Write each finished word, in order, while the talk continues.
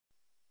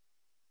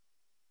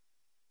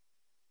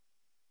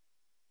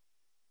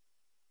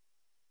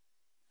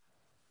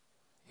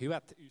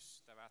Hyvät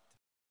ystävät,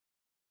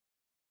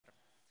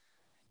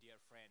 dear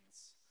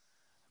friends,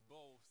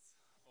 both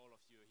all of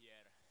you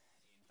here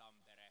in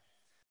Tampere,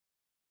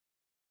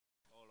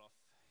 all of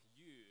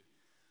you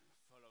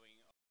following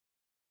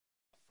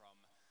from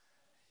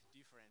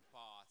different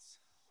parts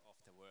of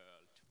the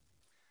world.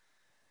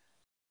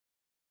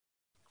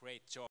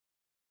 Great job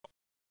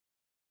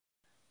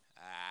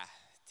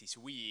this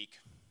week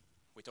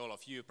with all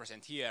of you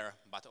present here,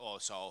 but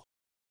also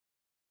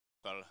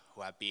people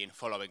who have been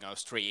following our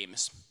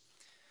streams.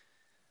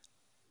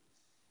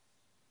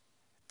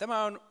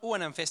 Tämä on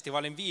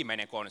UNM-festivaalin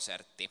viimeinen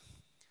konsertti.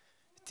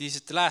 This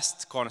is the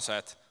last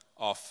concert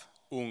of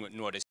Ung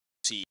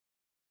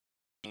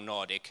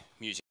Nordic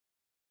music.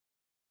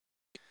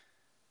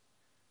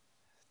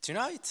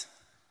 Tonight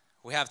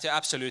we have the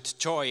absolute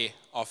joy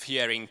of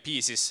hearing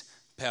pieces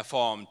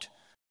performed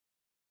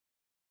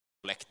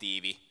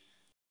collective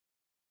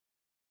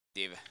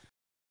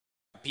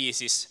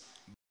pieces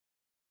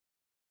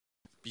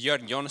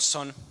Björn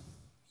Jónsson,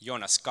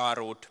 Jonas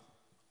Karud,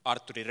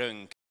 Arturi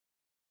Rönk,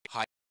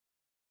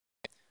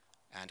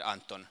 and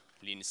Anton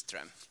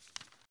Lindström.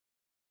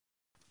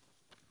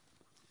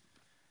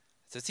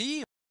 The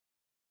theme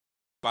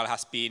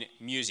has been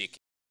music.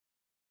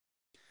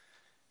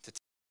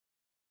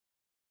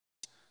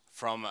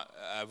 From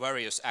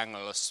various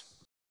angles,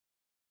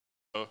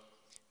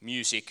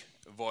 music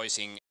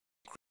voicing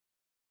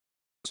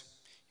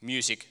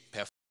music,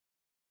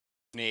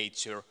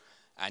 nature,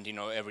 and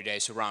everyday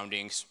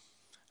surroundings,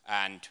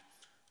 and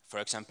for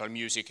example,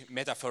 music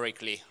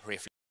metaphorically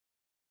reflects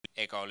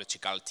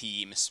ecological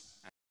themes.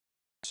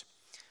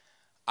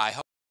 I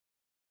hope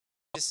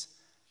this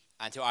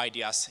and the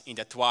ideas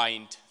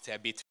intertwined a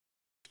bit,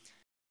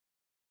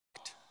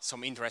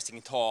 some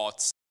interesting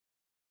thoughts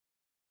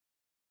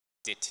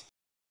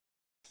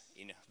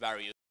in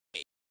various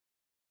ways.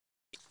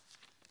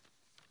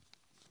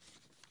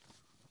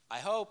 I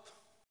hope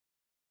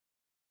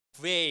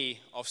way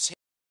of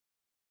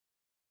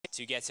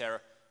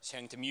together,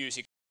 sharing the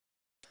music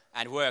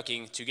and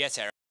working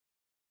together.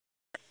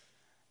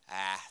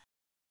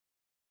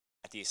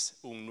 That is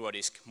Ung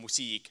Nordisk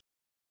Musik.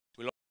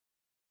 Will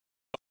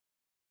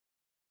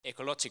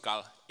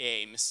ecological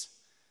aims,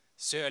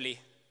 surely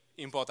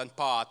important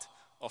part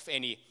of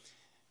any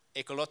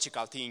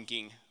ecological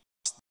thinking,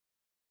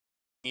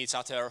 each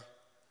other,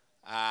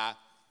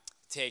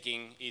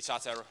 taking each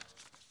other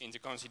into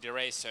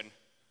consideration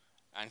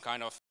and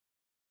kind of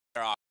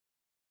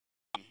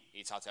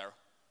each other.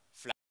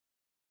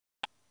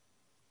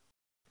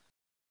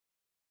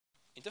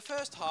 In the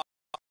first half,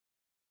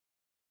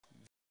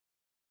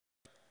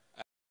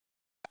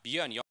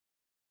 Björn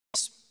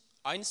Jónsson,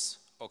 Eins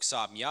och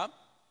Samja.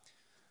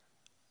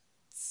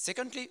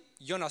 Secondly,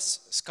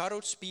 Jonas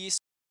Skarud's piece,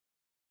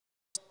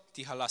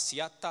 Tiha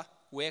lasciata,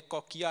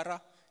 ueco chiara,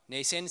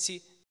 nei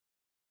sensi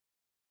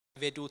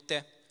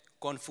vedute,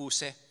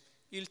 confuse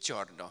il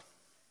giorno.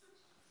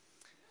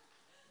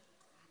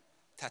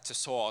 That's a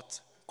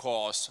short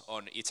course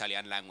on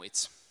Italian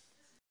language.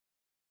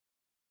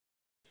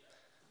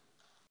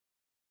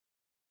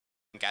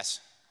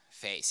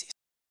 Phases.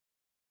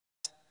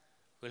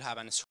 We'll have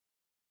an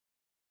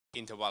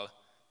interval,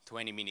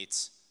 20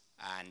 minutes,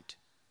 and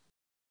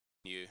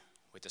continue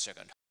with the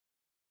second.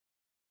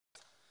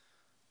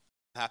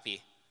 I'm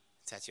happy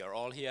that you're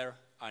all here,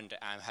 and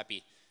I'm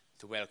happy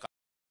to welcome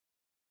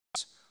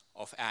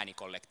of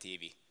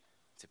ÄÄNI-kollektiivi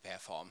to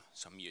perform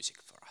some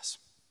music for us.